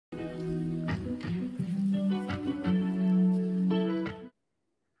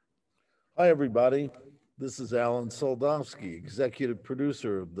Hi, everybody. This is Alan Soldowski, executive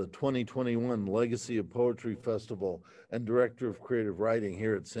producer of the 2021 Legacy of Poetry Festival and director of creative writing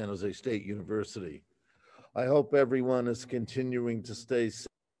here at San Jose State University. I hope everyone is continuing to stay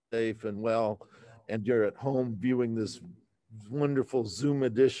safe and well, and you're at home viewing this wonderful Zoom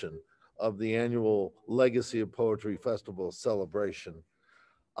edition of the annual Legacy of Poetry Festival celebration.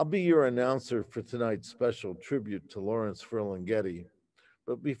 I'll be your announcer for tonight's special tribute to Lawrence Ferlinghetti.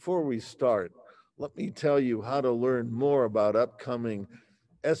 But before we start, let me tell you how to learn more about upcoming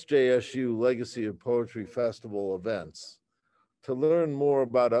SJSU Legacy of Poetry Festival events. To learn more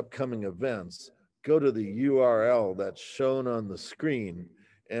about upcoming events, go to the URL that's shown on the screen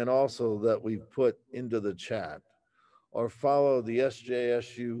and also that we've put into the chat, or follow the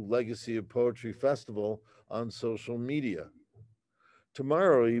SJSU Legacy of Poetry Festival on social media.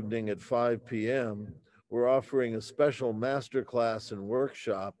 Tomorrow evening at 5 p.m., we're offering a special masterclass and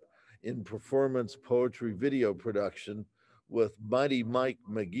workshop in performance poetry video production with Mighty Mike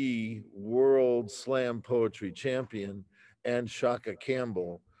McGee, World Slam Poetry Champion, and Shaka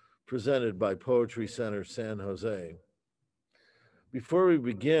Campbell, presented by Poetry Center San Jose. Before we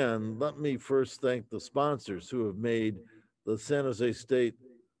begin, let me first thank the sponsors who have made the San Jose State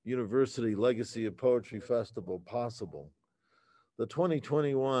University Legacy of Poetry Festival possible. The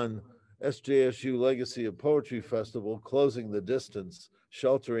 2021 SJSU Legacy of Poetry Festival, Closing the Distance,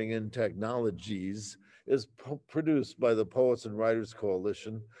 Sheltering in Technologies, is produced by the Poets and Writers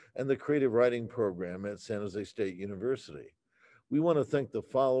Coalition and the Creative Writing Program at San Jose State University. We want to thank the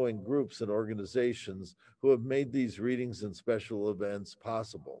following groups and organizations who have made these readings and special events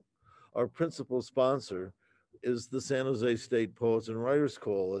possible. Our principal sponsor is the San Jose State Poets and Writers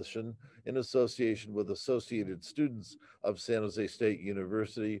Coalition in association with Associated Students of San Jose State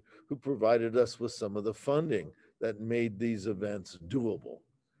University, who provided us with some of the funding that made these events doable.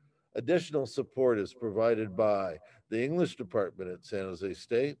 Additional support is provided by the English department at San Jose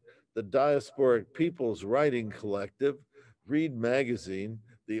State, the Diasporic Peoples Writing Collective, Read Magazine,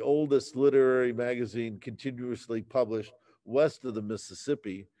 the oldest literary magazine continuously published west of the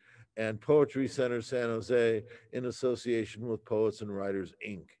Mississippi, and Poetry Center San Jose in association with Poets and Writers,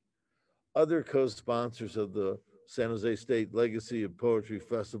 Inc. Other co-sponsors of the San Jose State Legacy of Poetry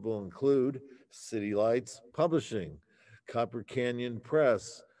Festival include City Lights Publishing, Copper Canyon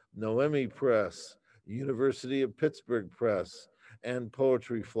Press, Noemi Press, University of Pittsburgh Press, and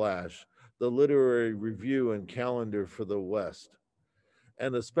Poetry Flash, the literary review and calendar for the West.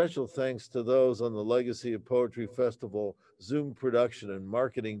 And a special thanks to those on the Legacy of Poetry Festival Zoom production and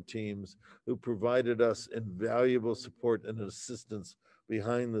marketing teams who provided us invaluable support and assistance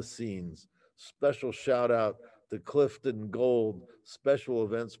behind the scenes. Special shout out to Clifton Gold, special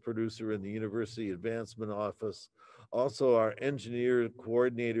events producer in the University Advancement Office. Also our engineer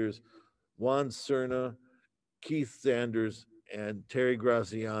coordinators, Juan Cerna, Keith Sanders, and Terry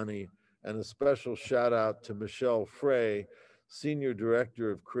Graziani. And a special shout out to Michelle Frey, Senior Director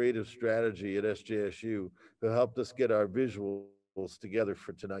of Creative Strategy at SJSU, who helped us get our visuals together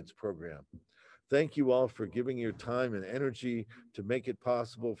for tonight's program. Thank you all for giving your time and energy to make it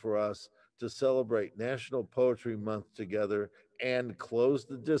possible for us to celebrate National Poetry Month together and close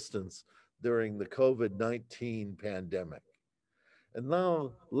the distance during the COVID-19 pandemic. And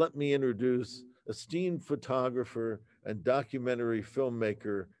now let me introduce esteemed photographer and documentary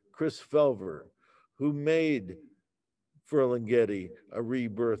filmmaker, Chris Felver, who made Ferlinghetti, A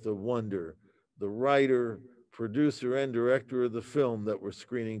Rebirth of Wonder, the writer, producer, and director of the film that we're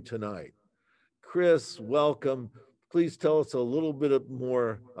screening tonight. Chris, welcome. Please tell us a little bit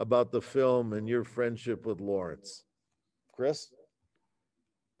more about the film and your friendship with Lawrence. Chris?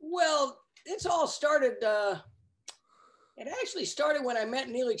 Well, it's all started, it actually started when I met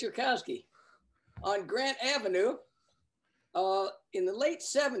Neely Cherkowski on Grant Avenue in the late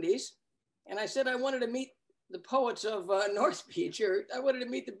 70s. And I said I wanted to meet the poets of North Beach, or I wanted to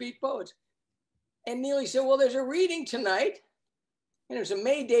meet the beat poets. And Neely said, well, there's a reading tonight, and there's a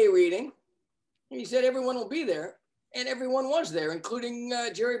May Day reading. And he said, everyone will be there. And everyone was there, including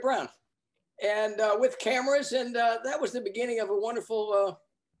Jerry Brown, and with cameras. And that was the beginning of a wonderful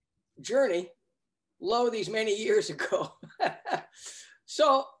journey, these many years ago.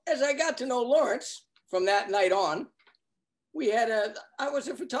 So as I got to know Lawrence from that night on, I was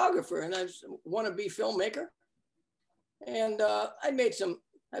a photographer and I was a wannabe filmmaker. And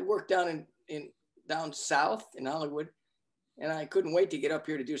I'd worked down south in Hollywood, and I couldn't wait to get up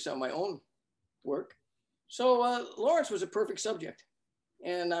here to do some of my own work. So Lawrence was a perfect subject.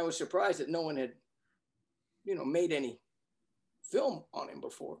 And I was surprised that no one had, made any film on him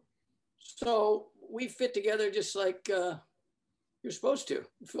before. So we fit together just like You're supposed to,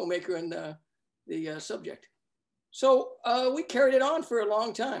 the filmmaker and the subject. So we carried it on for a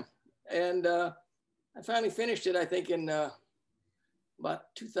long time. And I finally finished it, I think, in about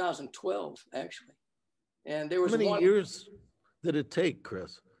 2012, actually. And there was How many years did it take,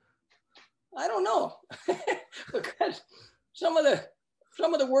 Chris? I don't know, because some of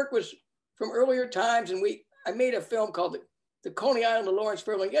the work was from earlier times, and I made a film called the Coney Island of Lawrence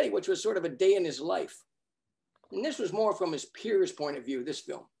Ferlinghetti, which was sort of a day in his life. And this was more from his peers' point of view, this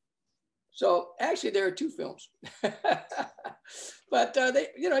film. So actually there are two films, but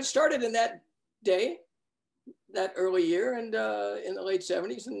it started in that day, that early year, and in the late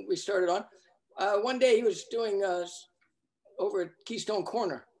 70s, and we started on. One day he was doing over at Keystone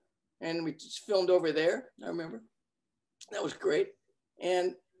Corner, and we just filmed over there, I remember. That was great.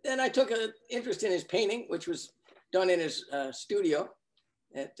 And then I took an interest in his painting, which was done in his studio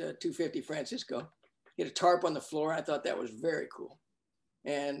at 250 Francisco. He had a tarp on the floor. I thought that was very cool.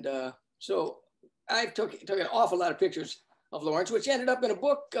 And so I took an awful lot of pictures of Lawrence, which ended up in a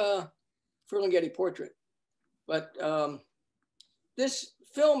book, Ferlinghetti Portrait. But this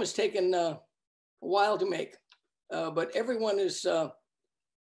film has taken a while to make, but everyone is,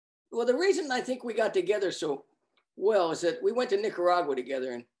 well, the reason I think we got together so well is that we went to Nicaragua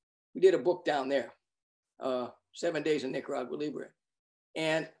together, and we did a book down there, 7 Days in Nicaragua Libre.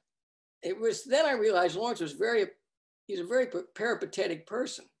 And it was then I realized Lawrence was he's a very peripatetic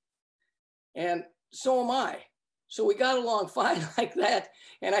person. And so am I. So we got along fine like that.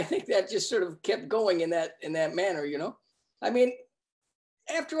 And I think that just sort of kept going in that manner, you know? I mean,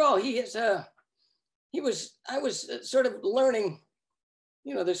 after all, I was sort of learning,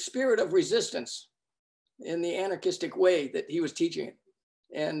 you know, the spirit of resistance in the anarchistic way that he was teaching it.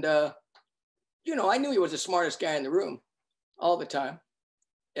 And, you know, I knew he was the smartest guy in the room all the time.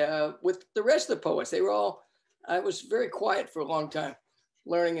 With the rest of the poets, I was very quiet for a long time,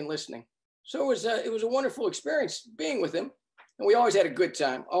 learning and listening. So it was a wonderful experience being with him. And we always had a good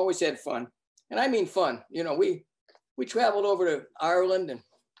time, always had fun. And I mean fun. You know, we traveled over to Ireland and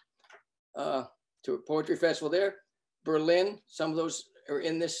to a poetry festival there, Berlin. Some of those are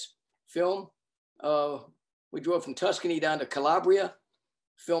in this film. We drove from Tuscany down to Calabria,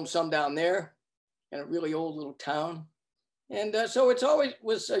 filmed some down there in a really old little town. And so it's always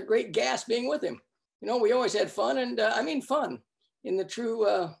was a great gas being with him. You know, we always had fun, and I mean fun in the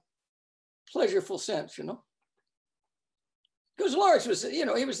true pleasureful sense, you know. Because Lawrence was, you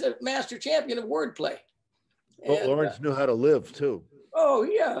know, he was a master champion of wordplay. Well, Lawrence knew how to live too. Oh,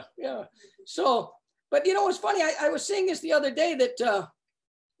 yeah, yeah. So, but you know, what's funny, I was saying this the other day that,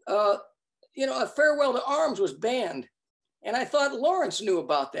 you know, A Farewell to Arms was banned. And I thought Lawrence knew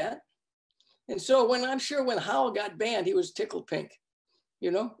about that. And so I'm sure when Howl got banned, he was tickled pink,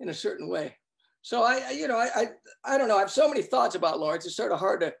 you know, in a certain way. So I don't know. I have so many thoughts about Lawrence. It's sort of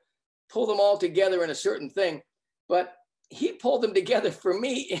hard to pull them all together in a certain thing, but he pulled them together for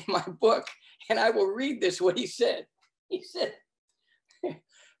me in my book. And I will read this, what he said. He said,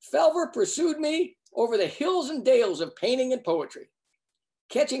 Felver pursued me over the hills and dales of painting and poetry,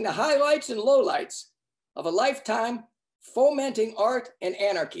 catching the highlights and lowlights of a lifetime fomenting art and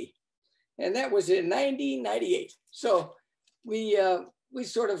anarchy. And that was in 1998. So we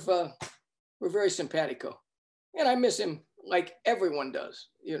sort of were very simpatico. And I miss him like everyone does,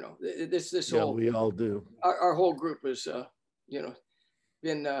 you know, this Yeah, whole, we all do. Our whole group is, you know,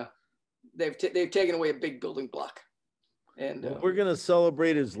 been, they've taken away a big building block. And well, we're going to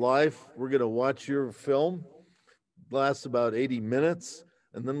celebrate his life. We're going to watch your film, lasts about 80 minutes.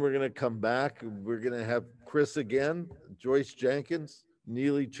 And then we're going to come back. We're going to have Chris again, Joyce Jenkins,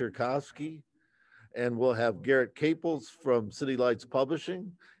 Neely Cherkowski, and we'll have Garrett Caples from City Lights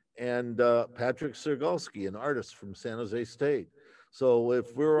Publishing, and Patrick Sergulski, an artist from San Jose State. So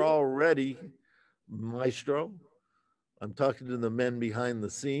if we're all ready, Maestro, I'm talking to the men behind the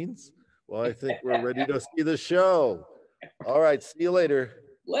scenes. Well, I think we're ready to see the show. All right, see you later.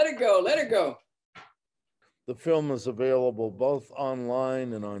 let it go, let it go. The film is available both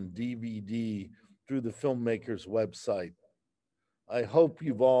online and on DVD through the filmmaker's website. I hope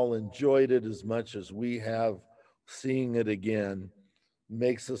you've all enjoyed it as much as we have. Seeing it again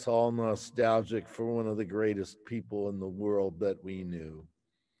makes us all nostalgic for one of the greatest people in the world that we knew.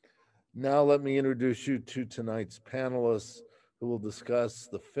 Now let me introduce you to tonight's panelists who will discuss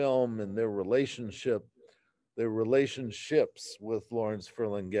the film and their relationships with Lawrence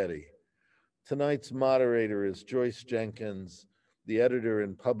Ferlinghetti. Tonight's moderator is Joyce Jenkins, the editor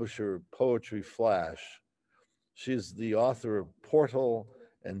and publisher of Poetry Flash. She's the author of Portal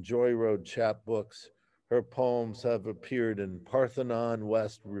and Joy Road chapbooks. Her poems have appeared in Parthenon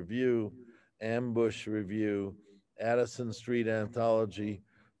West Review, Ambush Review, Addison Street Anthology,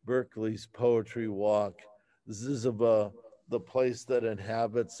 Berkeley's Poetry Walk, Ziziba, The Place That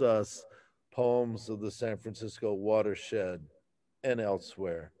Inhabits Us, Poems of the San Francisco Watershed, and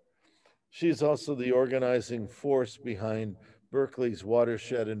elsewhere. She is also the organizing force behind Berkeley's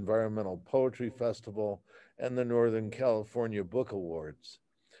Watershed Environmental Poetry Festival and the Northern California Book Awards.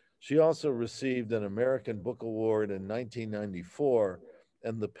 She also received an American Book Award in 1994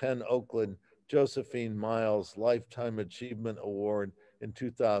 and the Penn Oakland Josephine Miles Lifetime Achievement Award in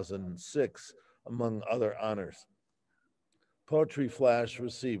 2006, among other honors. Poetry Flash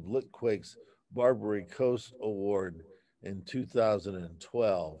received Litquake's Barbary Coast Award in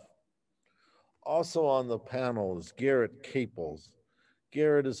 2012. Also on the panel is Garrett Caples.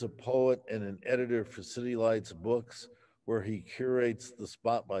 Garrett is a poet and an editor for City Lights Books, where he curates the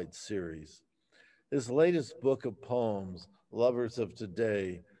Spotlight series. His latest book of poems, Lovers of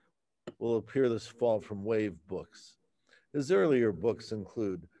Today, will appear this fall from Wave Books. His earlier books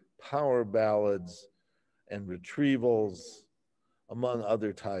include Power Ballads and Retrievals, among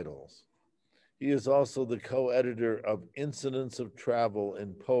other titles. He is also the co-editor of Incidents of Travel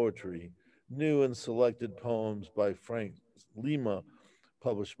in Poetry, New and Selected Poems by Frank Lima,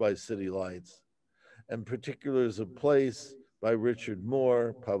 published by City Lights, and Particulars of Place by Richard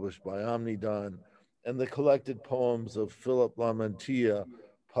Moore, published by Omnidon, and the collected poems of Philip Lamantia,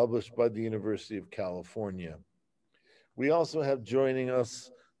 published by the University of California. We also have joining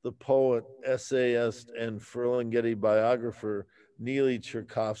us the poet, essayist, and Ferlinghetti biographer, Neely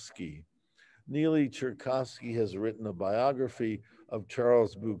Cherkovsky. Neely Cherkovsky has written a biography of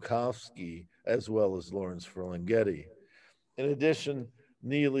Charles Bukowski, as well as Lawrence Ferlinghetti. In addition,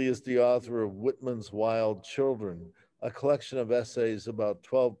 Neely is the author of Whitman's Wild Children, a collection of essays about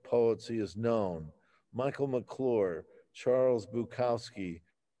 12 poets he has known: Michael McClure, Charles Bukowski,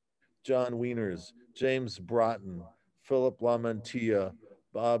 John Wieners, James Broughton, Philip Lamantia,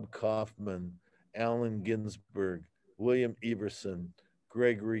 Bob Kaufman, Allen Ginsberg, William Everson,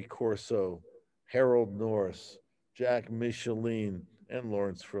 Gregory Corso, Harold Norse, Jack Micheline, and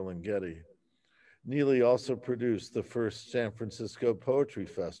Lawrence Ferlinghetti. Neely also produced the first San Francisco Poetry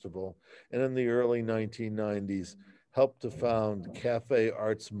Festival, and in the early 1990s helped to found Cafe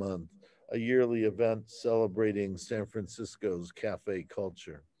Arts Month, a yearly event celebrating San Francisco's cafe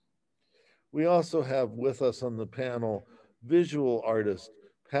culture. We also have with us on the panel visual artist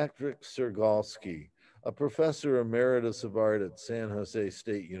Patrick Sergalski, a professor emeritus of art at San Jose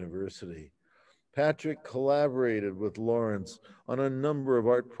State University. Patrick collaborated with Lawrence on a number of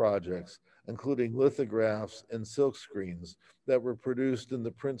art projects, including lithographs and silkscreens that were produced in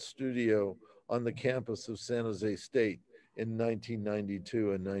the print studio on the campus of San Jose State in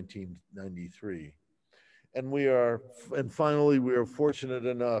 1992 and 1993. And finally, we are fortunate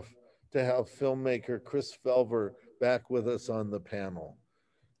enough to have filmmaker Chris Felver back with us on the panel.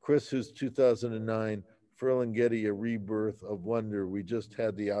 Chris, whose 2009 Ferlinghetti, A Rebirth of Wonder, we just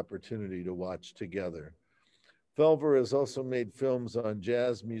had the opportunity to watch together. Felver has also made films on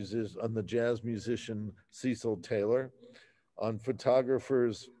the jazz musician Cecil Taylor, on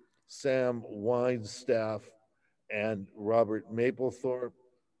photographers Sam Weinstaff and Robert Mapplethorpe,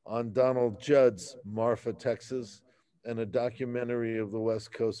 on Donald Judd's Marfa, Texas, and a documentary of the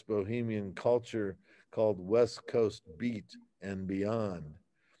West Coast bohemian culture called West Coast Beat and Beyond.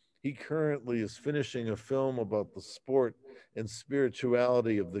 He currently is finishing a film about the sport and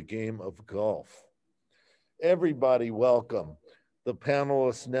spirituality of the game of golf. Everybody welcome. The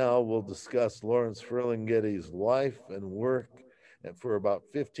panelists now will discuss Lawrence Ferlinghetti's life and work for about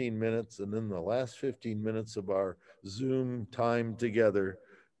 15 minutes, and in the last 15 minutes of our Zoom time together,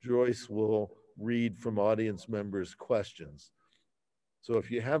 Joyce will read from audience members' questions. So if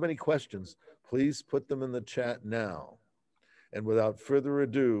you have any questions, please put them in the chat now. And without further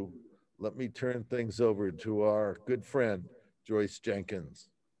ado, let me turn things over to our good friend, Joyce Jenkins.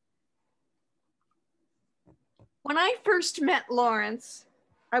 When I first met Lawrence,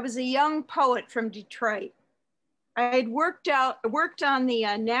 I was a young poet from Detroit. I had worked on the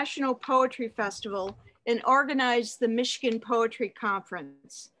National Poetry Festival and organized the Michigan Poetry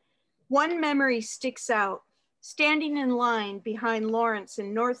Conference. One memory sticks out: standing in line behind Lawrence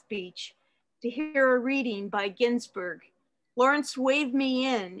in North Beach to hear a reading by Ginsberg. Lawrence waved me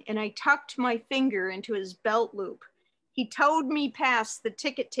in and I tucked my finger into his belt loop. He towed me past the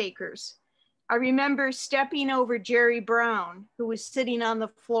ticket takers. I remember stepping over Jerry Brown, who was sitting on the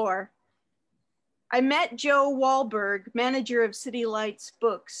floor. I met Joe Wahlberg, manager of City Lights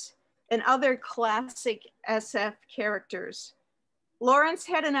Books, and other classic SF characters. Lawrence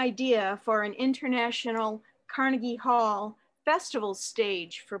had an idea for an international Carnegie Hall festival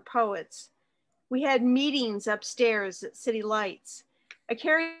stage for poets. We had meetings upstairs at City Lights. I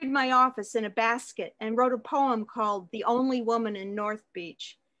carried my office in a basket and wrote a poem called The Only Woman in North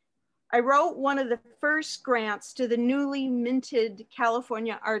Beach. I wrote one of the first grants to the newly minted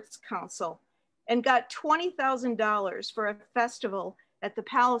California Arts Council and got $20,000 for a festival at the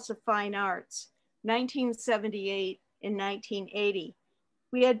Palace of Fine Arts, 1978 and 1980.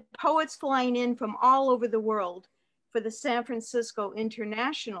 We had poets flying in from all over the world for the San Francisco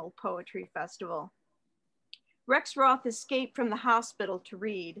International Poetry Festival. Rex Roth escaped from the hospital to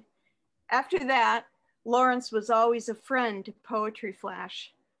read. After that, Lawrence was always a friend to Poetry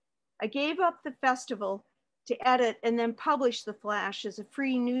Flash. I gave up the festival to edit and then publish the Flash as a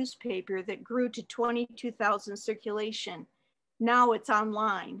free newspaper that grew to 22,000 circulation. Now it's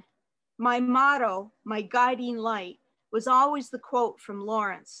online. My motto, my guiding light, was always the quote from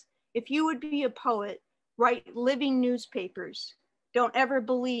Lawrence: if you would be a poet, write living newspapers. Don't ever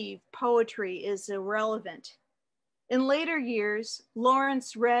believe poetry is irrelevant. In later years,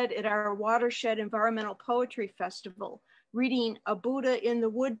 Lawrence read at our Watershed Environmental Poetry Festival, reading A Buddha in the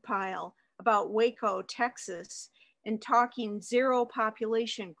Woodpile about Waco, Texas, and talking zero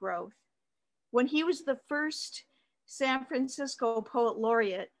population growth. When he was the first San Francisco Poet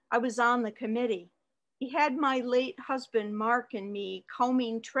Laureate, I was on the committee. He had my late husband, Mark, and me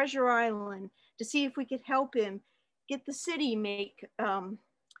combing Treasure Island to see if we could help him get the city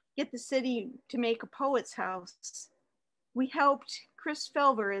to make a poet's house. We helped Chris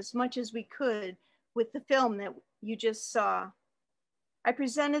Felver as much as we could with the film that you just saw. I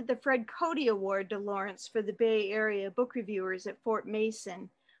presented the Fred Cody Award to Lawrence for the Bay Area book reviewers at Fort Mason,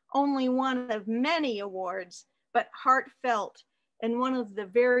 only one of many awards, but heartfelt and one of the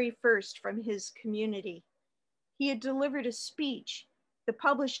very first from his community. He had delivered a speech, the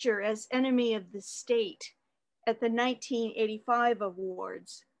publisher as enemy of the state, at the 1985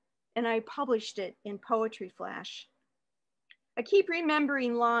 awards, and I published it in Poetry Flash. I keep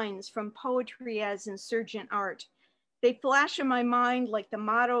remembering lines from Poetry as Insurgent Art. They flash in my mind like the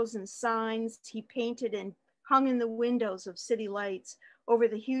mottos and signs he painted and hung in the windows of City Lights over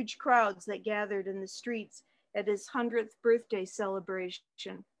the huge crowds that gathered in the streets at his 100th birthday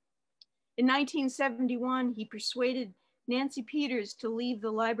celebration. In 1971, he persuaded Nancy Peters to leave the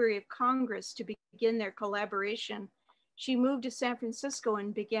Library of Congress to begin their collaboration. She moved to San Francisco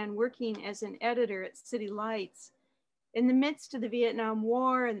and began working as an editor at City Lights. In the midst of the Vietnam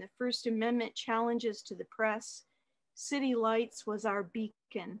War and the First Amendment challenges to the press, City Lights was our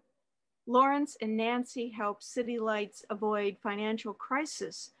beacon. Lawrence and Nancy helped City Lights avoid financial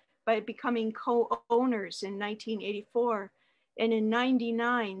crisis by becoming co-owners in 1984. And in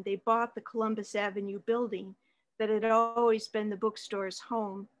 99, they bought the Columbus Avenue building that had always been the bookstore's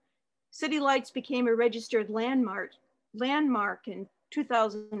home. City Lights became a registered landmark in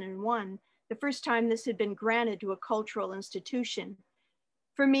 2001, the first time this had been granted to a cultural institution.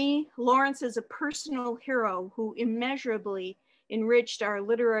 For me, Lawrence is a personal hero who immeasurably enriched our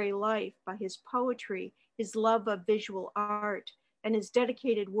literary life by his poetry, his love of visual art, and his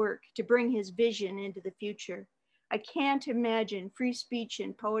dedicated work to bring his vision into the future. I can't imagine free speech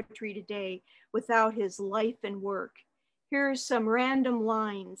and poetry today without his life and work. Here are some random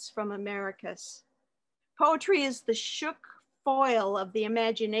lines from Americus. Poetry is the shook foil of the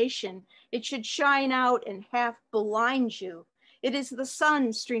imagination. It should shine out and half blind you. It is the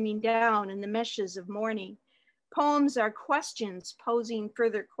sun streaming down in the meshes of morning. Poems are questions posing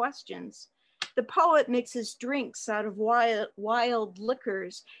further questions. The poet mixes drinks out of wild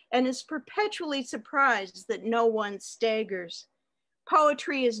liquors and is perpetually surprised that no one staggers.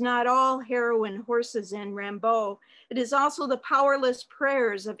 Poetry is not all heroin, horses, and Rimbaud. It is also the powerless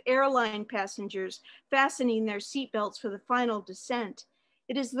prayers of airline passengers fastening their seatbelts for the final descent.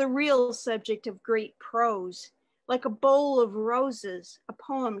 It is the real subject of great prose. Like a bowl of roses, a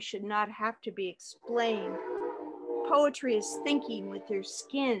poem should not have to be explained. Poetry is thinking with your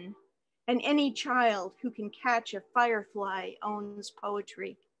skin, and any child who can catch a firefly owns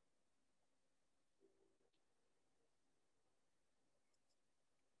poetry.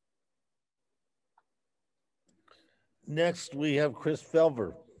 Next, we have Chris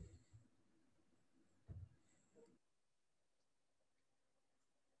Felver.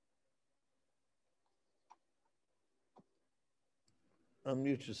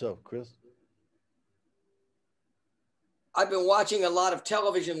 Unmute yourself, Chris. I've been watching a lot of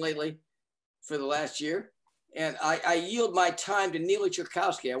television lately for the last year, and I yield my time to Neely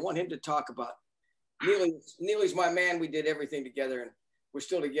Cherkowski. I want him to talk about Neely's my man. We did everything together, and we're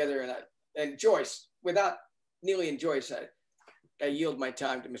still together. And Joyce, without Neely and Joyce, I yield my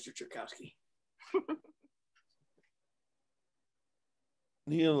time to Mr. Cherkowski.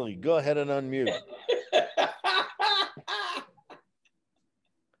 Neely, go ahead and unmute.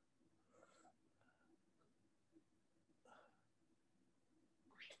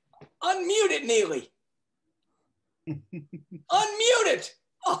 Unmute it, Neely. Unmute it.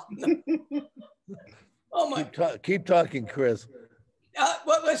 Oh, no. Oh my. Keep talking, Chris.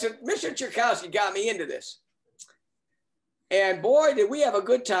 Well, listen, Mr. Tchaikovsky got me into this. And boy, did we have a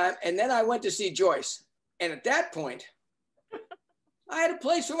good time. And then I went to see Joyce. And at that point, I had a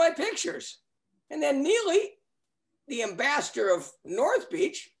place for my pictures. And then Neely, the ambassador of North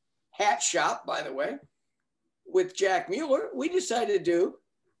Beach, hat shop, by the way, with Jack Mueller, we decided to do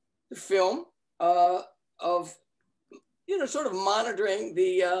the film of, you know, sort of monitoring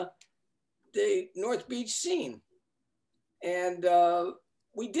the North Beach scene. And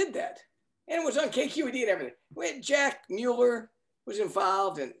we did that. And it was on KQED and everything. We had Jack Mueller was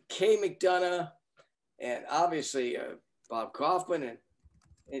involved, and Kay McDonough, and obviously Bob Kaufman,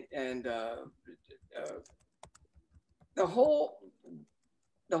 and the whole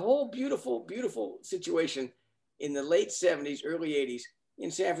beautiful, beautiful situation in the late 70s, early 80s in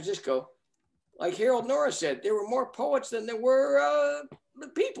San Francisco. Like Harold Norris said, there were more poets than there were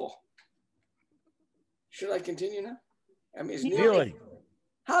people. Should I continue now? I mean, is Neely?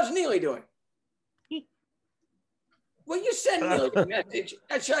 How's Neely doing? Well, you send Neely a message.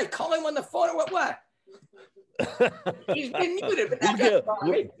 Should I call him on the phone or what? He's been muted, but that doesn't bother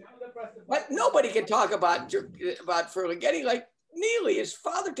me. But nobody can talk about Ferlinghetti like Neely. His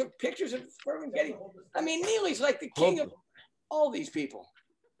father took pictures of Ferlinghetti. I mean, Neely's like the king of all these people.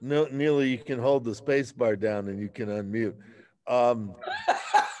 No, Neely, you can hold the space bar down and you can unmute. Well,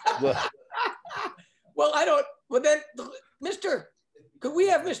 I don't. Well, then, could we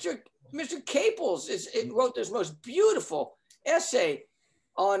have Mr. Caples wrote this most beautiful essay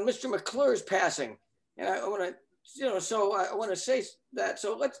on Mr. McClure's passing, and I want to, you know, so I want to say that.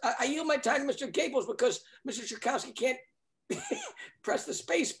 So I yield my time to Mr. Caples because Mr. Tchaikovsky can't press the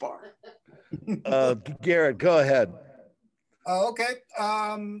space bar. Garrett, go ahead. Okay.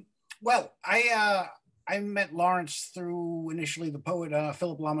 Well, I met Lawrence through initially the poet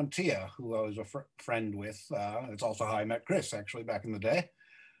Philip Lamantia, who I was a friend with. It's also how I met Chris, actually, back in the day.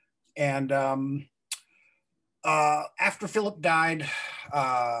 And after Philip died,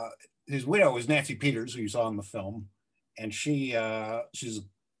 his widow was Nancy Peters, who you saw in the film, and she's a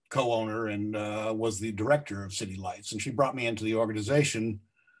co-owner and was the director of City Lights. And she brought me into the organization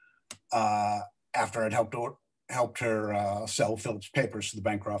after I'd helped her sell Philip's papers to the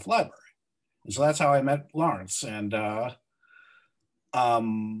Bancroft Library. And so that's how I met Lawrence. And,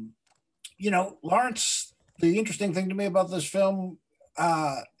 you know, Lawrence, the interesting thing to me about this film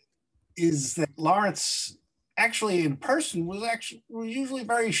is that Lawrence actually in person was usually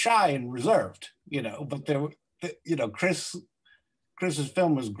very shy and reserved, you know, but Chris's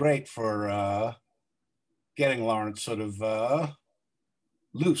film was great for getting Lawrence sort of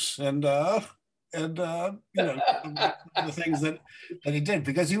loose and you know, the things that he did,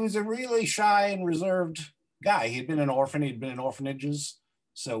 because he was a really shy and reserved guy. He'd been an orphan, he'd been in orphanages.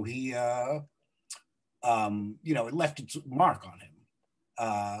 So he, you know, it left its mark on him.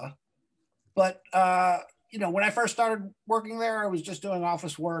 But you know, when I first started working there, I was just doing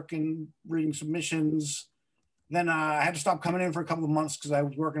office work and reading submissions. Then I had to stop coming in for a couple of months because I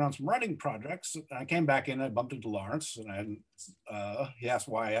was working on some writing projects. I came back in, I bumped into Lawrence, and he asked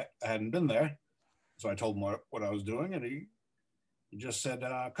why I hadn't been there. So I told him what I was doing, and he just said,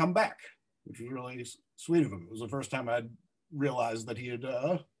 come back, which was really sweet of him. It was the first time I'd realized that he had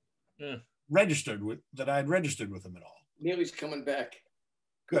registered with him at all. Neely's coming back.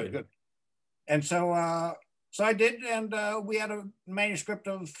 Good. And so I did, and we had a manuscript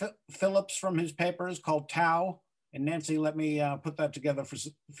of Philip's from his papers called Tau, and Nancy let me put that together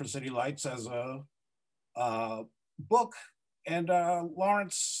for City Lights as a book. And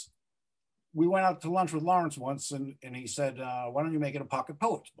Lawrence, we went out to lunch with Lawrence once, and he said, why don't you make it a pocket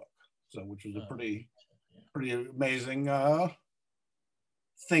poets book? So, which was a pretty amazing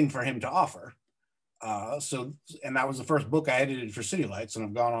thing for him to offer. And that was the first book I edited for City Lights, and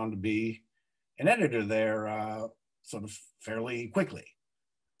I've gone on to be an editor there sort of fairly quickly.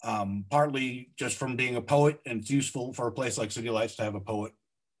 Partly just from being a poet, and it's useful for a place like City Lights to have a poet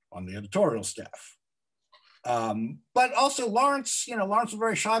on the editorial staff. But also Lawrence was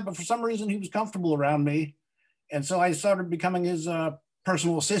very shy, but for some reason he was comfortable around me. And so I started becoming his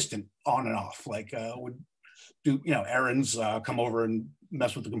personal assistant on and off, like would do, errands, come over and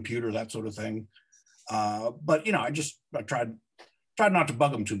mess with the computer, that sort of thing. But, I tried not to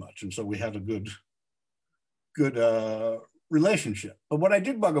bug him too much. And so we had a good relationship. But what I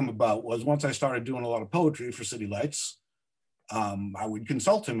did bug him about was, once I started doing a lot of poetry for City Lights, I would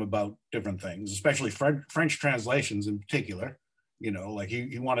consult him about different things, especially French translations in particular. You know, like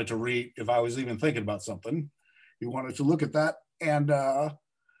he wanted to read, if I was even thinking about something, he wanted to look at that. And,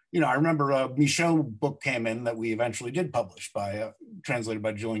 you know, I remember a Michaud book came in that we eventually did publish by, translated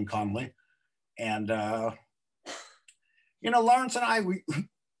by Julian Conley. And, you know, Lawrence and I, we,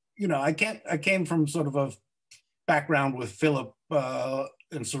 you know, I came from sort of a background with Philip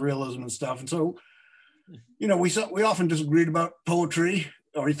and surrealism and stuff. And so, you know, we often disagreed about poetry,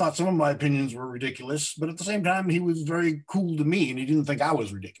 or he thought some of my opinions were ridiculous, but at the same time, he was very cool to me and he didn't think I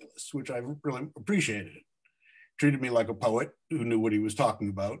was ridiculous, which I really appreciated. Treated me like a poet who knew what he was talking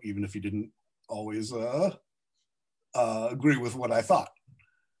about, even if he didn't always agree with what I thought.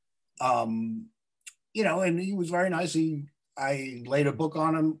 You know, and he was very nice. I laid a book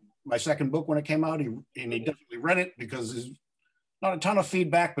on him, my second book when it came out, and he definitely read it because there's not a ton of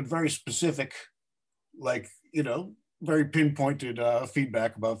feedback, but very specific, like, you know, very pinpointed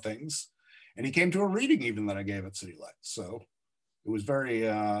feedback about things. And he came to a reading even that I gave at City Lights. So it was very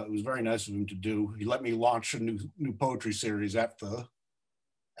nice of him to do. He let me launch a new poetry series at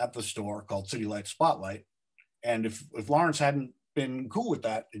the store called City Lights Spotlight. And if Lawrence hadn't been cool with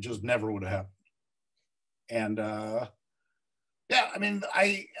that, it just never would have happened. And yeah, I mean,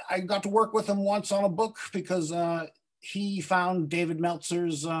 I got to work with him once on a book because he found David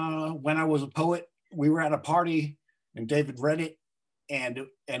Meltzer's When I Was a Poet. We were at a party and David read it, and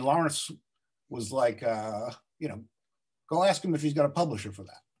Lawrence was like, you know, go ask him if he's got a publisher for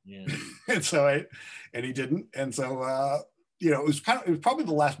that. Yeah. And so and he didn't. And so, you know, it was probably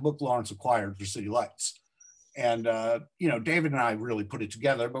the last book Lawrence acquired for City Lights. And, you know, David and I really put it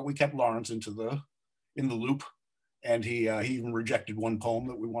together, but we kept Lawrence in the loop. And he even rejected one poem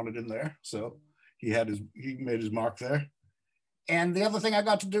that we wanted in there. So he made his mark there. And the other thing I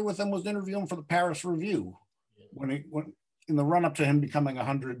got to do with him was interview him for the Paris Review when in the run up to him becoming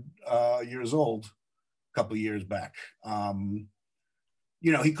 100 years old a couple of years back.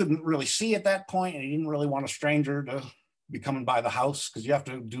 You know, he couldn't really see at that point, and he didn't really want a stranger to be coming by the house because you have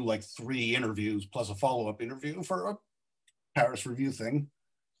to do like 3 interviews plus a follow-up interview for a Paris Review thing.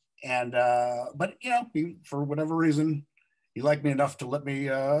 And but you know, for whatever reason, he liked me enough to let me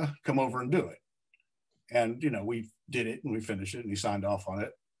come over and do it. And you know, we did it and we finished it, and he signed off on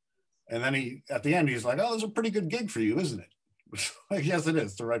it. And then at the end, he's like, "Oh, this is a pretty good gig for you, isn't it?" Like, yes, it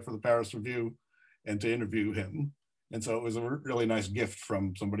is, to write for the Paris Review and to interview him. And so it was a really nice gift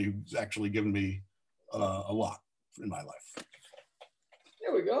from somebody who's actually given me a lot in my life.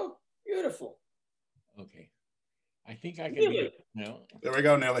 There we go. Beautiful. Okay. I think I can read it now. There we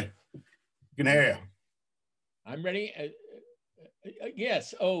go, Nelly. You can hear you. I'm ready.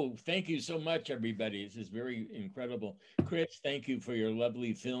 Yes. Oh, thank you so much, everybody. This is very incredible. Chris, thank you for your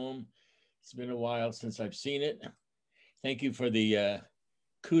lovely film. It's been a while since I've seen it. Thank you for the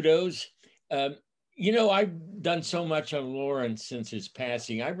kudos. You know, I've done so much on Lawrence since his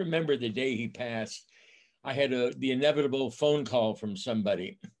passing. I remember the day he passed, I had the inevitable phone call from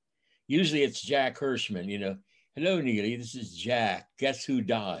somebody. Usually it's Jack Hirschman, you know. "Hello, Neely, this is Jack. Guess who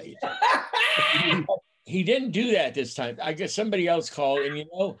died?" He didn't do that this time. I guess somebody else called, and you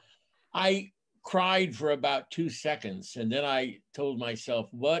know, I cried for about 2 seconds, and then I told myself,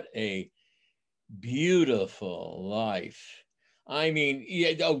 what a beautiful life. I mean,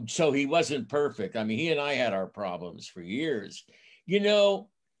 yeah, oh, so he wasn't perfect. I mean, he and I had our problems for years. You know,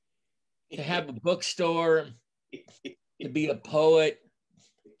 to have a bookstore, to be a poet,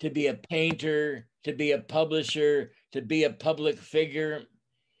 to be a painter, to be a publisher, to be a public figure.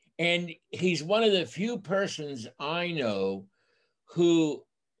 And he's one of the few persons I know who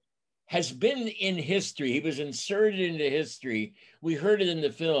has been in history. He was inserted into history. We heard it in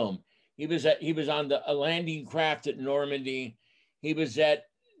the film. He was on a landing craft at Normandy. He was at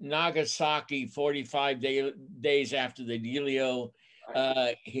Nagasaki 45 days after the dealio.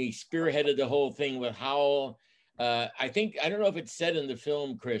 He spearheaded the whole thing with Howell. I don't know if it's said in the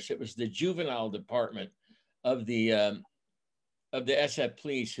film, Chris, it was the juvenile department of the SF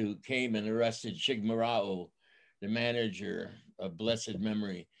police who came and arrested Shigmarao, the manager of blessed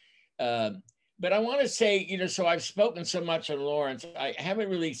memory. But I want to say, you know, so I've spoken so much on Lawrence, I haven't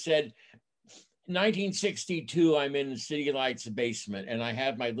really said, 1962, I'm in the City Lights basement, and I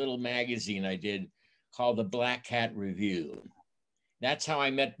have my little magazine I did called the Black Cat Review. That's how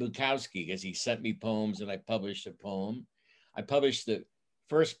I met Bukowski, because he sent me poems and I published a poem. I published the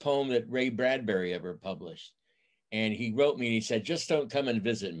first poem that Ray Bradbury ever published. And he wrote me and he said, "Just don't come and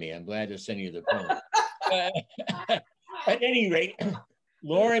visit me. I'm glad to send you the poem." At any rate,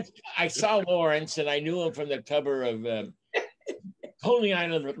 Lawrence, I saw Lawrence and I knew him from the cover of Holy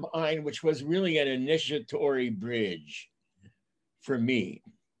Island of Mine, which was really an initiatory bridge for me.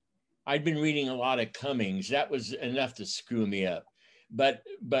 I'd been reading a lot of Cummings. That was enough to screw me up. But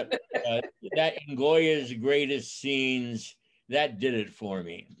that in Goya's greatest scenes, that did it for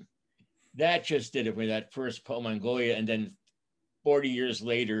me. That just did it for me, that first poem on Goya. And then 40 years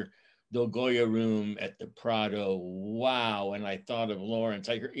later, the Goya Room at the Prado. Wow. And I thought of Lawrence.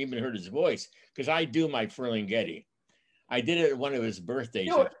 I even heard his voice because I do my Ferlinghetti. I did it at one of his birthdays.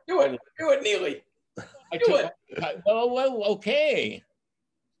 Do it, Neely. Well, okay.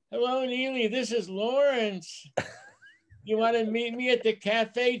 Hello, Neely. This is Lawrence. You want to meet me at the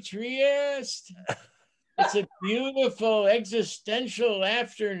Cafe Trieste? It's a beautiful existential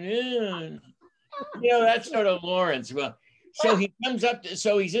afternoon. You know, that's sort of Lawrence. Well, so he comes up,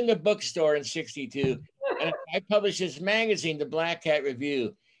 so he's in the bookstore in 62, and I published this magazine, the Black Cat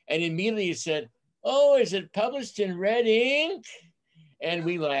Review, and immediately he said, "Oh, is it published in red ink?" And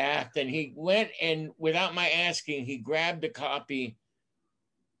we laughed, and he went and without my asking, he grabbed a copy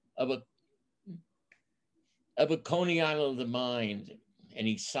of a Coney Island of the Mind, and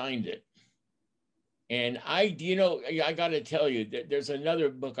he signed it. And I got to tell you, there's another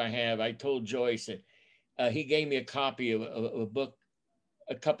book I have. I told Joyce that he gave me a copy of a book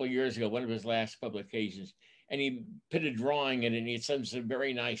a couple of years ago, one of his last publications, and he put a drawing in it, and he said some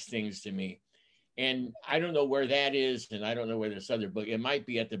very nice things to me. And I don't know where that is, and I don't know where this other book, it might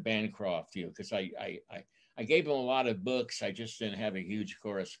be at the Bancroft, because I gave him a lot of books. I just didn't have a huge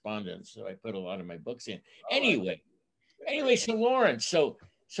correspondence, so I put a lot of my books in. Anyway, so Lawrence, so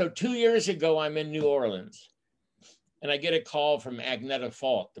 2 years ago, I'm in New Orleans, and I get a call from Agneta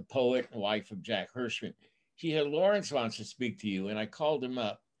Falk, the poet and wife of Jack Hirschman. She said, "Lawrence wants to speak to you," and I called him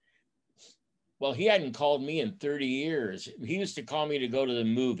up. Well, he hadn't called me in 30 years. He used to call me to go to the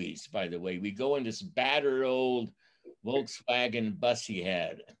movies, by the way. We go in this battered old Volkswagen bus he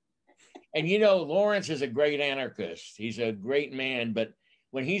had. And Lawrence is a great anarchist. He's a great man, but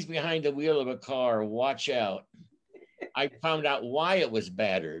when he's behind the wheel of a car, watch out. I found out why it was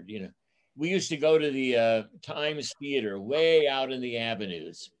battered. We used to go to the Times Theater way out in the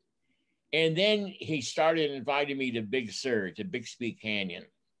avenues. And then he started inviting me to Big Sur, to Bixby Canyon.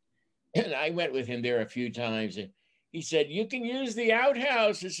 And I went with him there a few times. And he said, "You can use the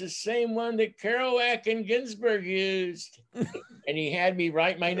outhouse. It's the same one that Kerouac and Ginsberg used." And he had me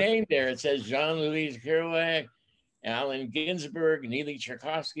write my name there. It says Jean-Louis Kerouac, Allen Ginsberg, Neely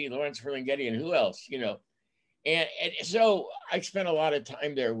Tchaikovsky, Lawrence Ferlinghetti, and who else, And so I spent a lot of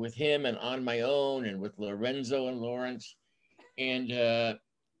time there with him and on my own and with Lorenzo and Lawrence. And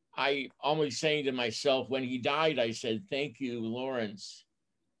I always saying to myself, when he died, I said, "Thank you, Lawrence,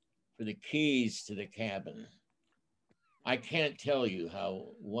 for the keys to the cabin." I can't tell you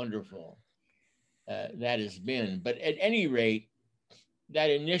how wonderful that has been. But at any rate, that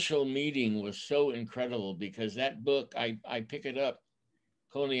initial meeting was so incredible because that book, I pick it up,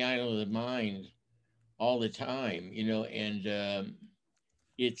 Coney Island of the Mind, all the time, and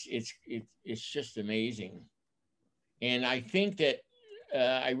it's just amazing. And I think that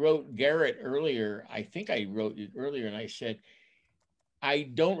I wrote Garrett earlier. I think I wrote it earlier, and I said, I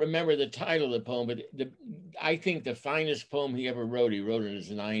don't remember the title of the poem, but I think the finest poem he ever wrote, he wrote in his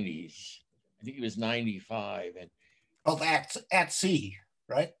 90s. I think he was 95. And At Sea,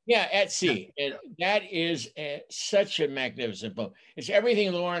 right? Yeah, At Sea. And that is such a magnificent poem. It's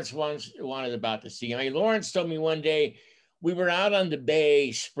everything Lawrence wanted about the sea. I mean, Lawrence told me one day, we were out on the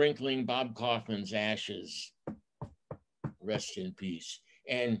bay sprinkling Bob Kaufman's ashes, rest in peace.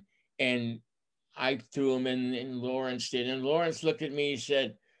 And I threw him in, and Lawrence did. And Lawrence looked at me, he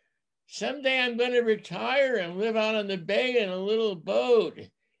said, "Someday I'm going to retire and live out on the bay in a little boat."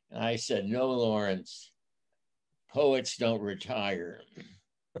 And I said, "No, Lawrence, poets don't retire.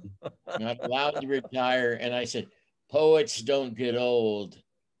 Not allowed to retire." And I said, "Poets don't get old,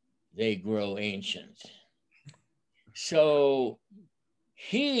 they grow ancient." So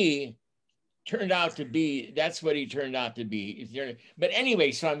he turned out to be, that's what he turned out to be. But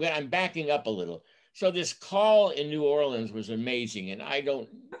anyway, so I'm backing up a little. So this call in New Orleans was amazing, and I don't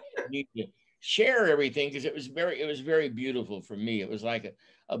need to share everything because it was very beautiful for me. It was like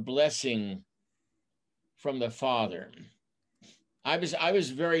a blessing from the Father. I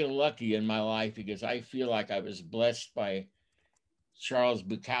was very lucky in my life because I feel like I was blessed by Charles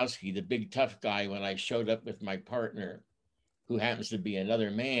Bukowski, the big tough guy, when I showed up with my partner, who happens to be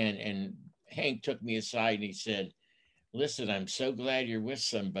another man. And Hank took me aside and he said, "Listen, I'm so glad you're with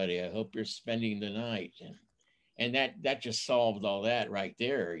somebody. I hope you're spending the night." And that just solved all that right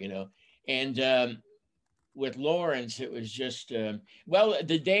there, And with Lawrence, it was just, well,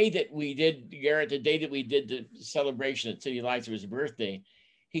 the day that we did, Garrett, the day that we did the celebration at City Lights of his birthday,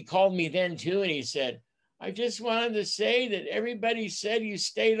 he called me then too, and he said, I just wanted to say that everybody said you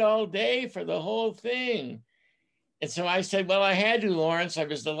stayed all day for the whole thing. And so I said, well, I had to, Lawrence. I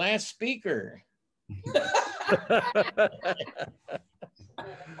was the last speaker.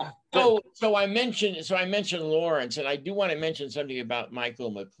 So I mentioned Lawrence, and I do want to mention something about Michael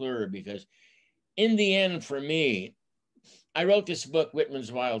McClure, because in the end, for me, I wrote this book,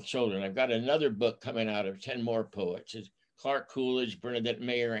 Whitman's Wild Children. I've got another book coming out of 10 more poets. It's Clark Coolidge, Bernadette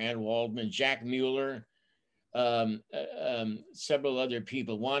Mayer, Ann Waldman, Jack Mueller, several other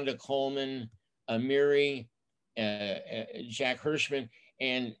people, Wanda Coleman, Amiri, Jack Hirschman,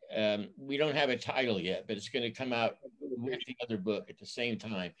 and we don't have a title yet, but it's going to come out with the other book at the same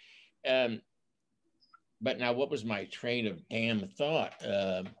time. But now, what was my train of damn thought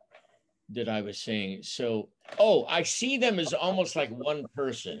that I was saying? So, I see them as almost like one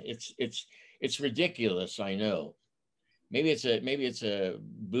person. It's ridiculous, I know. Maybe it's a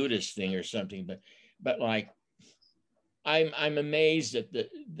Buddhist thing or something, but like, I'm amazed at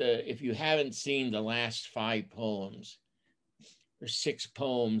the if you haven't seen the last 5 poems or 6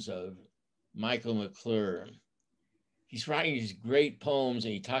 poems of Michael McClure. He's writing these great poems,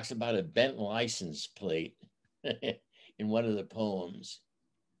 and he talks about a bent license plate in one of the poems.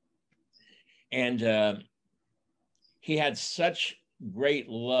 And he had such great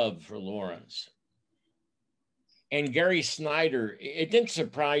love for Lawrence. And Gary Snyder, it didn't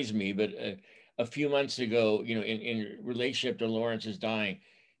surprise me, but a few months ago, in relationship to Lawrence's dying,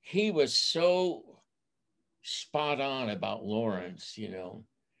 he was so spot on about Lawrence,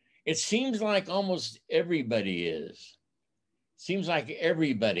 It seems like almost everybody is. Seems like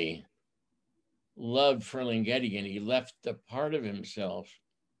everybody loved Ferlinghetti, and he left a part of himself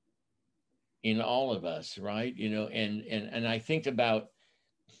in all of us, right? And I think about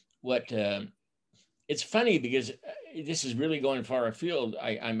what, it's funny because this is really going far afield.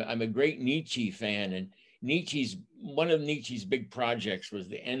 I'm a great Nietzsche fan, and one of Nietzsche's big projects was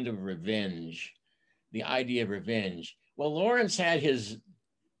the end of revenge, the idea of revenge. Well, Lawrence had his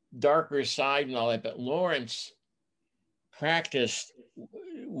darker side and all that, but Lawrence practiced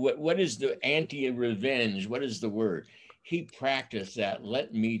what is the anti-revenge? What is the word? He practiced that,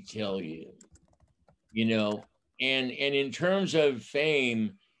 let me tell you, and in terms of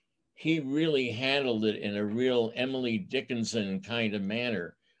fame, he really handled it in a real Emily Dickinson kind of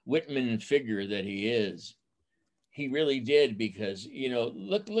manner, Whitman figure that he is. He really did, because,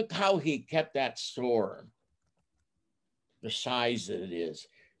 look how he kept that store, the size that it is.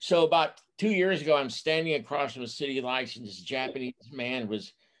 So about 2 years ago, I'm standing across from the city lights, and this Japanese man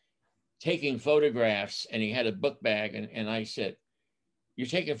was taking photographs, and he had a book bag. And I said, "You're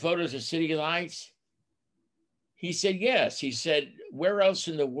taking photos of city lights?" He said, "Yes." He said, "Where else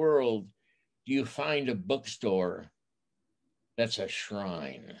in the world do you find a bookstore that's a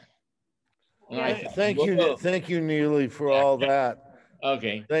shrine?" And thank you, Neely, for all that.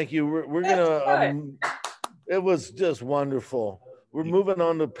 Okay. Thank you. We're gonna. It was just wonderful. We're moving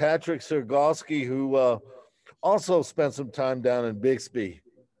on to Patrick Sergalski, who also spent some time down in Bixby.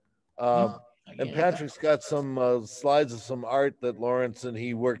 And Patrick's got some slides of some art that Lawrence and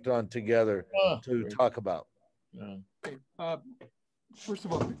he worked on together to talk about. Okay. First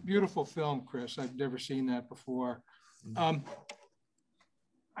of all, beautiful film, Chris. I've never seen that before. I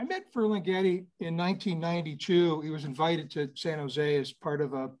met Ferlinghetti in 1992. He was invited to San Jose as part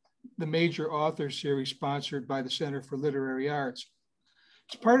of the major author series sponsored by the Center for Literary Arts.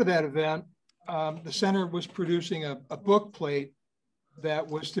 As part of that event, the center was producing a book plate that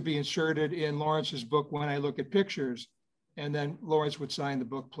was to be inserted in Lawrence's book, When I Look at Pictures. And then Lawrence would sign the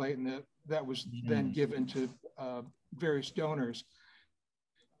book plate, and that was then given to various donors.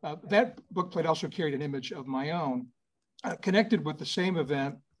 That book plate also carried an image of my own. Connected with the same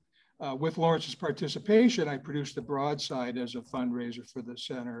event, with Lawrence's participation, I produced the broadside as a fundraiser for the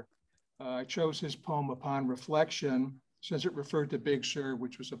center. I chose his poem Upon Reflection, since it referred to Big Sur,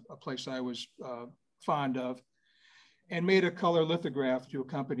 which was a place I was fond of, and made a color lithograph to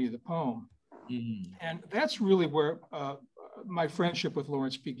accompany the poem. And that's really where my friendship with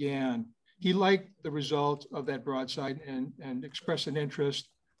Lawrence began. He liked the result of that broadside and expressed an interest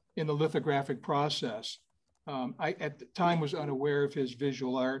in the lithographic process. I, at the time, was unaware of his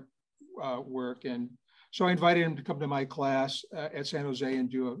visual art work. And so I invited him to come to my class at San Jose and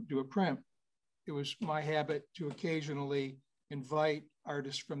do a print. It was my habit to occasionally invite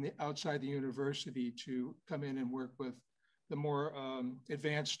artists from the outside the university to come in and work with the more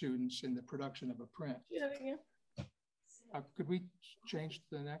advanced students in the production of a print. Could we change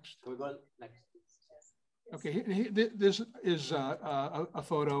to the next? We're going next. Okay, this is a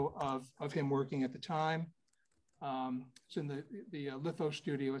photo of him working at the time. It's in the litho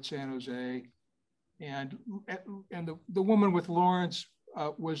studio at San Jose. And the woman with Lawrence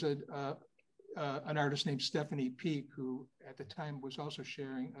was an artist named Stephanie Peak, who at the time was also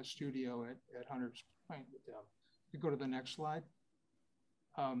sharing a studio at Hunter's Point with them. You go to the next slide.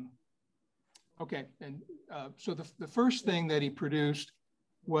 Okay, and so the first thing that he produced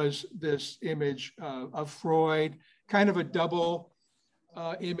was this image of Freud, kind of a double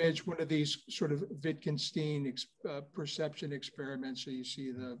image, one of these sort of Wittgenstein perception experiments. So you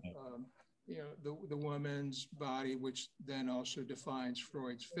see the woman's body, which then also defines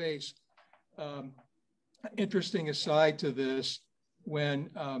Freud's face. Interesting aside to this, when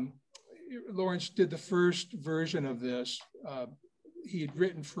Lawrence did the first version of this, he had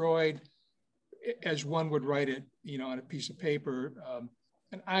written Freud as one would write it, on a piece of paper.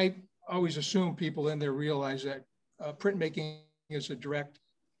 And I always assume people in there realize that printmaking is a direct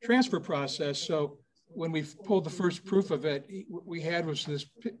transfer process. So when we pulled the first proof of it, we had was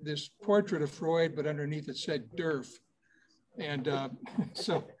this portrait of Freud, but underneath it said Derf. And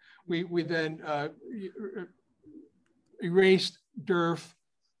so we then erased Derf,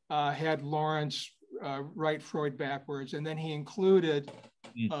 had Lawrence write Freud backwards, and then he included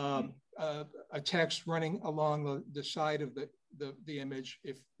a text running along the side of the image.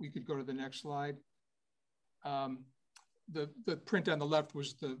 If we could go to the next slide. The print on the left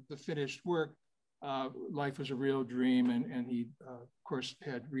was the finished work. Life is a Real Dream, and he, of course,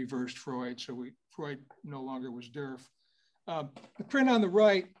 had reversed Freud, so Freud no longer was Derf. The print on the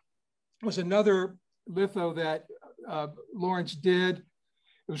right was another litho that Lawrence did.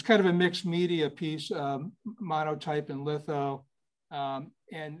 It was kind of a mixed media piece, monotype and litho.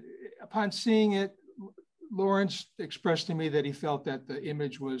 And upon seeing it, Lawrence expressed to me that he felt that the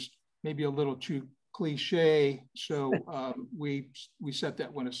image was maybe a little too cliche. So we set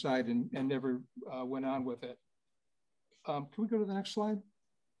that one aside and never went on with it. Can we go to the next slide?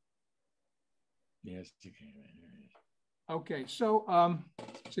 Yes, you can. Okay, so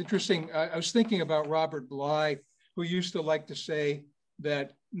it's interesting. I was thinking about Robert Bly, who used to like to say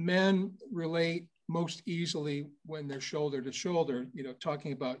that men relate most easily when they're shoulder to shoulder,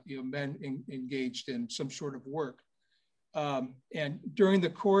 talking about men engaged in some sort of work. And during the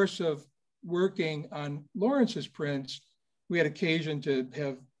course of working on Lawrence's prints, we had occasion to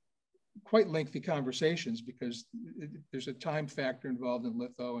have quite lengthy conversations because there's a time factor involved in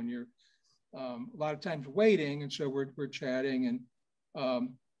litho, and you're a lot of times waiting, and so we're chatting. And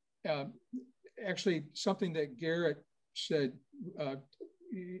actually, something that Garrett said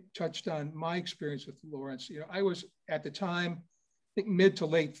touched on my experience with Lawrence. I was at the time, I think mid to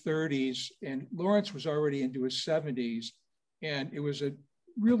late 30s, and Lawrence was already into his 70s, and it was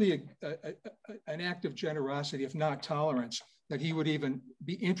really an act of generosity, if not tolerance, that he would even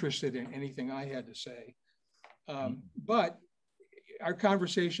be interested in anything I had to say. But our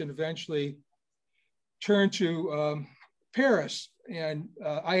conversation eventually turned to Paris, and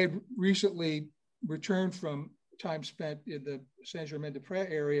I had recently returned from time spent in the Saint-Germain-des-Prés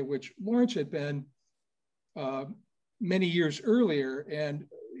area, which Lawrence had been many years earlier. And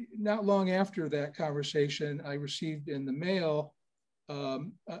not long after that conversation, I received in the mail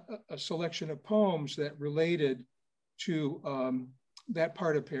a selection of poems that related to that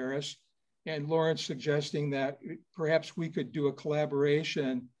part of Paris, and Lawrence suggesting that perhaps we could do a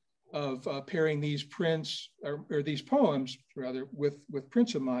collaboration of pairing these prints or these poems rather with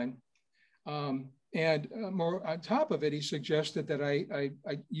prints of mine. And more on top of it, he suggested that I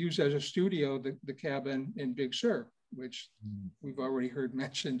use as a studio the cabin in Big Sur, which we've already heard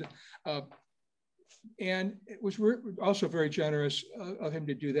mentioned. And it was also very generous of him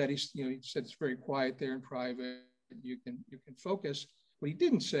to do that. He said it's very quiet there and private. You can focus. What he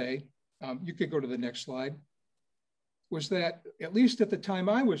didn't say, you could go to the next slide, was that at least at the time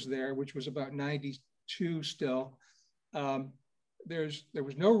I was there, which was about 92 still, there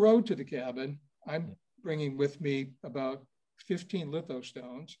was no road to the cabin. I'm bringing with me about 15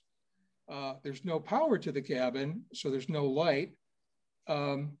 lithostones. There's no power to the cabin, so there's no light,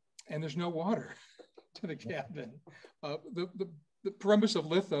 and there's no water to the cabin. The premise of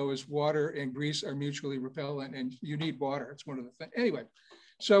litho is water and grease are mutually repellent, and you need water. It's one of the things. Anyway,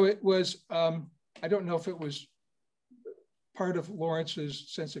 so it was, I don't know if it was part of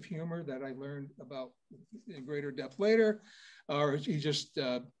Lawrence's sense of humor that I learned about in greater depth later, or he just,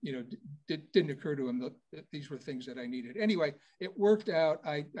 didn't occur to him that these were things that I needed. Anyway, it worked out.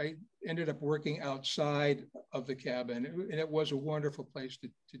 I ended up working outside of the cabin, and it was a wonderful place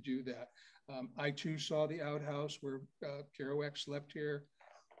to do that. I too saw the outhouse where Kerouac slept here,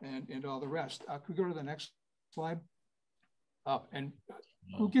 and all the rest. Could we go to the next slide? And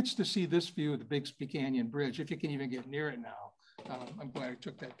who gets to see this view of the Bixby Canyon Bridge, if you can even get near it now? I'm glad I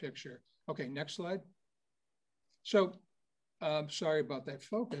took that picture. Okay, next slide. So, sorry about that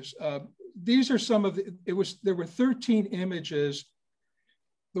focus. These are some of the, there were 13 images.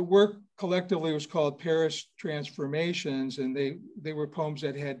 The work collectively was called Paris Transformations, and they were poems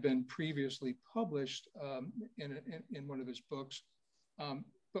that had been previously published in one of his books.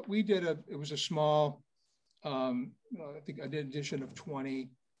 But we did it was a small, I think an edition of 20.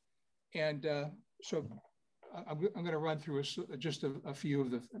 And so I'm going to run through just a few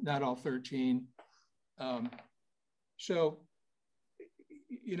of the, not all 13. So,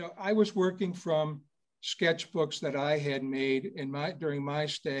 you know, I was working from sketchbooks that I had made during my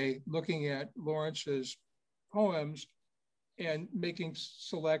stay, looking at Lawrence's poems and making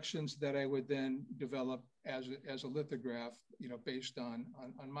selections that I would then develop as a lithograph, you know, based on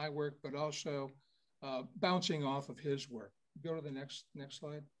my work, but also bouncing off of his work. Go to the next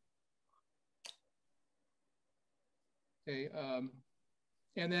slide. Okay,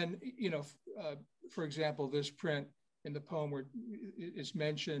 and then, you know, for example, this print in the poem where it's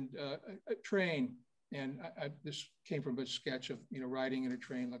mentioned a train, and this came from a sketch of, you know, riding in a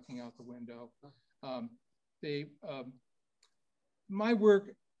train, looking out the window. My work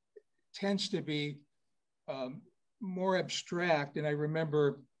tends to be more abstract, and I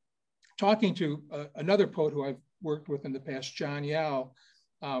remember talking to another poet who I've worked with in the past, John Yao,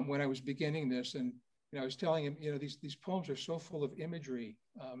 when I was beginning this, and you know, I was telling him, you know, these poems are so full of imagery,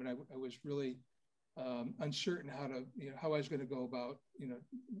 and I was really uncertain how I was going to go about, you know,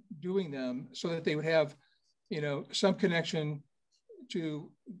 doing them so that they would have, you know, some connection to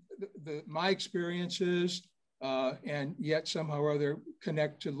my experiences, and yet somehow or other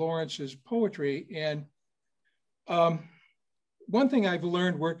connect to Lawrence's poetry. And one thing I've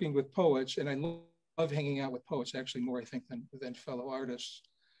learned working with poets, and I love hanging out with poets actually more, I think, than fellow artists,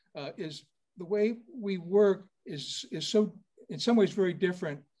 is the way we work is so, in some ways, very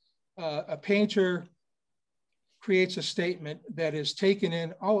different. A painter creates a statement that is taken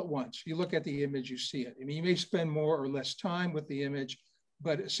in all at once. You look at the image, you see it. I mean, you may spend more or less time with the image,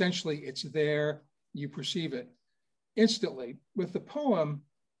 but essentially it's there, you perceive it instantly. With the poem,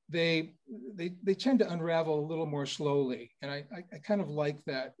 they tend to unravel a little more slowly. And I kind of like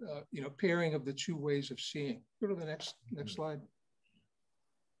that, you know, pairing of the two ways of seeing. Go to the next slide.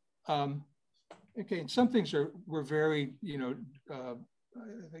 Okay, and some things were very, you know, I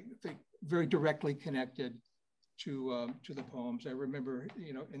think very directly connected to the poems. I remember,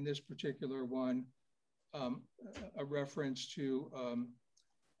 you know, in this particular one, a reference to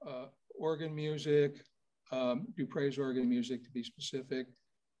organ music, Dupre's organ music to be specific.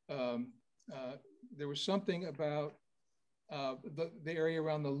 There was something about the area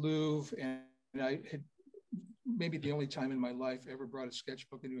around the Louvre, and I had maybe the only time in my life ever brought a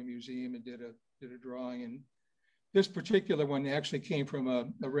sketchbook into a museum and did a drawing. And this particular one actually came from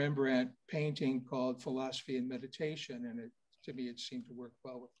a Rembrandt painting called Philosophy and Meditation, and to me it seemed to work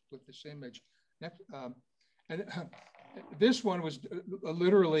well with this image. Next, and this one was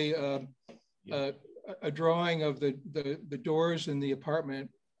literally a drawing of the doors in the apartment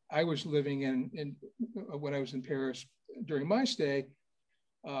I was living in when I was in Paris during my stay.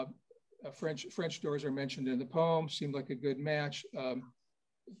 French doors are mentioned in the poem, seemed like a good match.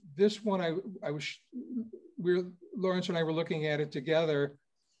 This one, Lawrence and I were looking at it together,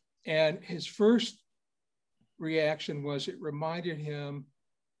 and his first reaction was it reminded him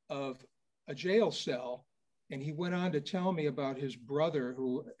of a jail cell. And he went on to tell me about his brother,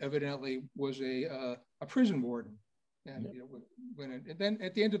 who evidently was a prison warden. And, you know, and then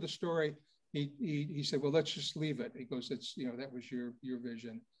at the end of the story, he said, well, let's just leave it. He goes, that's, you know, that was your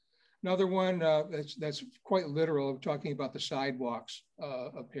vision. Another one that's quite literal, talking about the sidewalks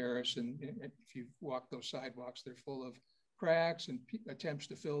of Paris. And if you walk those sidewalks, they're full of cracks and attempts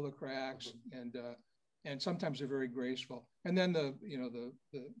to fill the cracks. And sometimes they're very graceful. And then the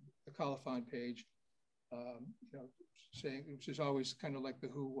colophon page, you know, saying, which is always kind of like the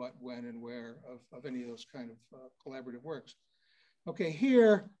who, what, when, and where of any of those kind of collaborative works. Okay,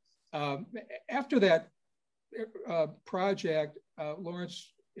 here, after that project,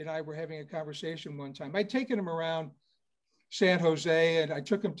 Lawrence and I were having a conversation one time. I'd taken him around San Jose, and I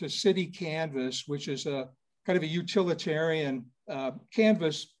took him to City Canvas, which is a kind of a utilitarian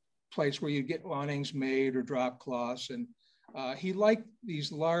canvas place where you get awnings made or drop cloths. And he liked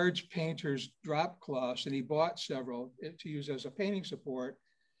these large painters' drop cloths, and he bought several to use as a painting support.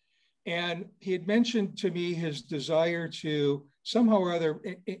 And he had mentioned to me his desire to somehow or other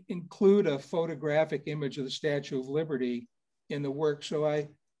include a photographic image of the Statue of Liberty in the work. So I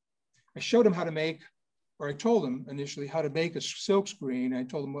showed him how to make, or I told him initially how to make a silkscreen. I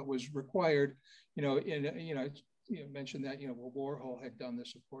told him what was required, you know, mentioned that, well, Warhol had done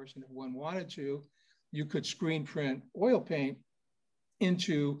this, of course, and if one wanted to, you could screen print oil paint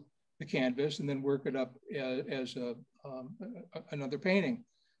into the canvas and then work it up as another painting.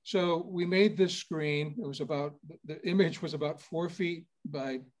 So we made this screen. It was about, the image was about 4 feet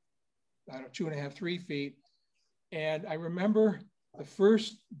by, I don't know, 2.5, 3 feet. And I remember the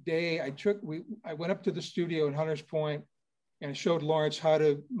first day I went up to the studio in Hunters Point and showed Lawrence how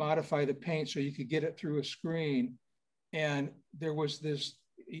to modify the paint so you could get it through a screen. And there was this,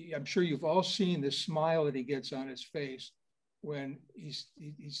 I'm sure you've all seen this smile that he gets on his face when he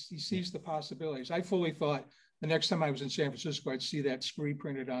sees the possibilities. I fully thought the next time I was in San Francisco, I'd see that screen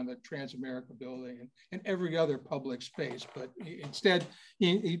printed on the Transamerica building and every other public space. But instead,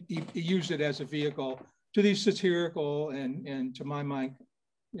 he used it as a vehicle to these satirical and to my mind,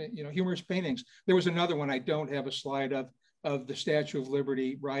 humorous paintings. There was another one I don't have a slide of the Statue of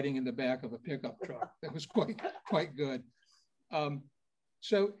Liberty riding in the back of a pickup truck. That was quite good.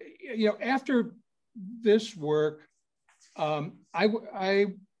 So, after this work,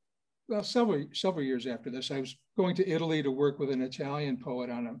 several years after this, I was going to Italy to work with an Italian poet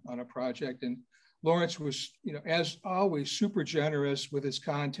on a project, and Lawrence was, as always, super generous with his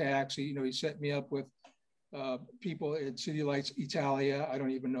contacts. He set me up with people at City Lights Italia. I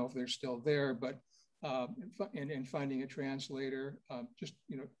don't even know if they're still there, but and finding a translator, just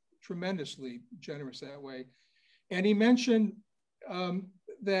tremendously generous that way. And he mentioned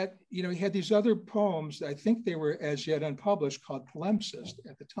that he had these other poems. I think they were as yet unpublished, called Palimpsest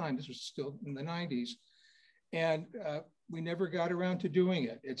at the time. This was still in the 90s, and we never got around to doing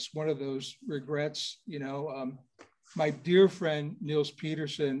it. It's one of those regrets. My dear friend Niels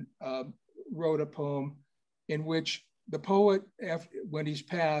Peterson wrote a poem in which the poet, when he's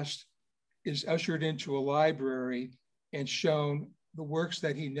passed, is ushered into a library and shown the works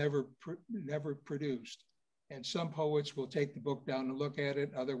that he never produced. And some poets will take the book down and look at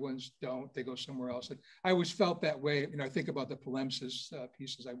it. Other ones don't. They go somewhere else. And I always felt that way. I think about the Palimpsest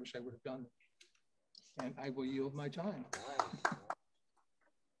pieces. I wish I would have done them. And I will yield my time.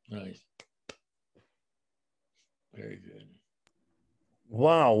 Nice. Very good.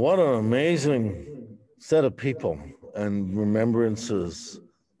 Wow, what an amazing set of people and remembrances.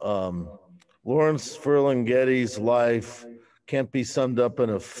 Lawrence Ferlinghetti's life can't be summed up in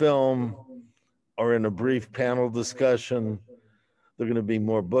a film or in a brief panel discussion. There are going to be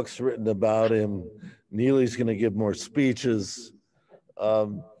more books written about him. Neely's going to give more speeches.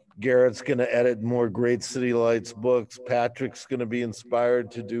 Garrett's going to edit more Great City Lights books. Patrick's going to be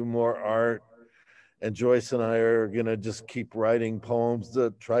inspired to do more art. And Joyce and I are going to just keep writing poems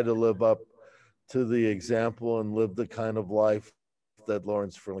that try to live up to the example and live the kind of life that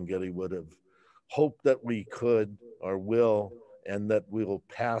Lawrence Ferlinghetti would have hoped that we could or will, and that we will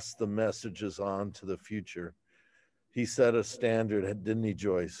pass the messages on to the future. He set a standard, didn't he,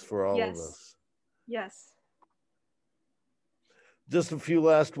 Joyce, for all of us? Yes. Just a few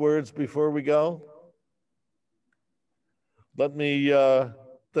last words before we go. Let me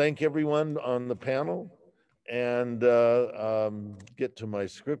thank everyone on the panel and get to my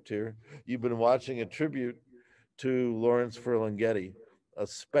script here. You've been watching a tribute to Lawrence Ferlinghetti, a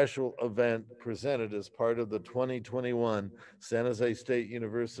special event presented as part of the 2021 San Jose State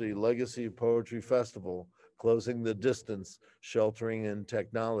University Legacy of Poetry Festival, Closing the Distance, Sheltering in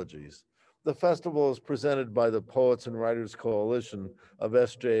Technologies. The festival is presented by the Poets and Writers Coalition of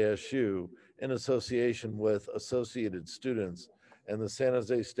SJSU in association with Associated Students and the San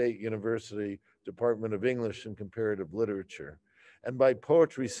Jose State University Department of English and Comparative Literature, and by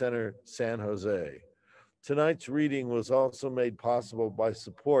Poetry Center San Jose. Tonight's reading was also made possible by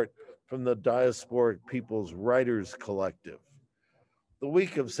support from the Diasporic People's Writers Collective. The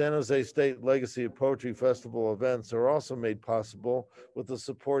week of San Jose State Legacy of Poetry Festival events are also made possible with the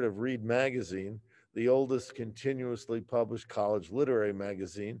support of Read Magazine, the oldest continuously published college literary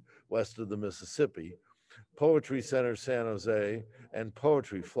magazine west of the Mississippi, Poetry Center San Jose, and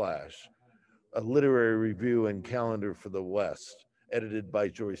Poetry Flash, a literary review and calendar for the West, edited by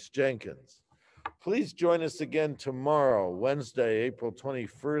Joyce Jenkins. Please join us again tomorrow, Wednesday, April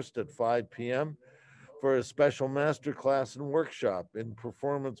 21st at 5 p.m. for a special masterclass and workshop in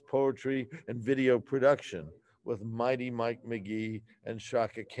performance poetry and video production with Mighty Mike McGee and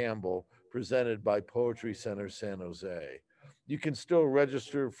Shaka Campbell, presented by Poetry Center San Jose. You can still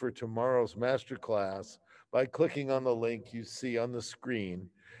register for tomorrow's masterclass by clicking on the link you see on the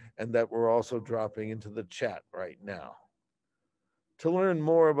screen and that we're also dropping into the chat right now. To learn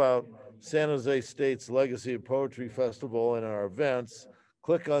more about San Jose State's Legacy of Poetry Festival and our events,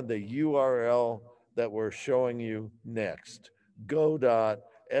 click on the URL that we're showing you next,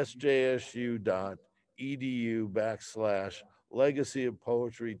 go.sjsu.edu. Legacy of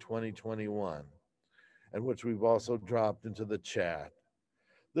Poetry 2021, and which we've also dropped into the chat.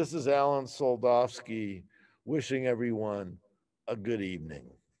 This is Alan Soldovsky wishing everyone a good evening.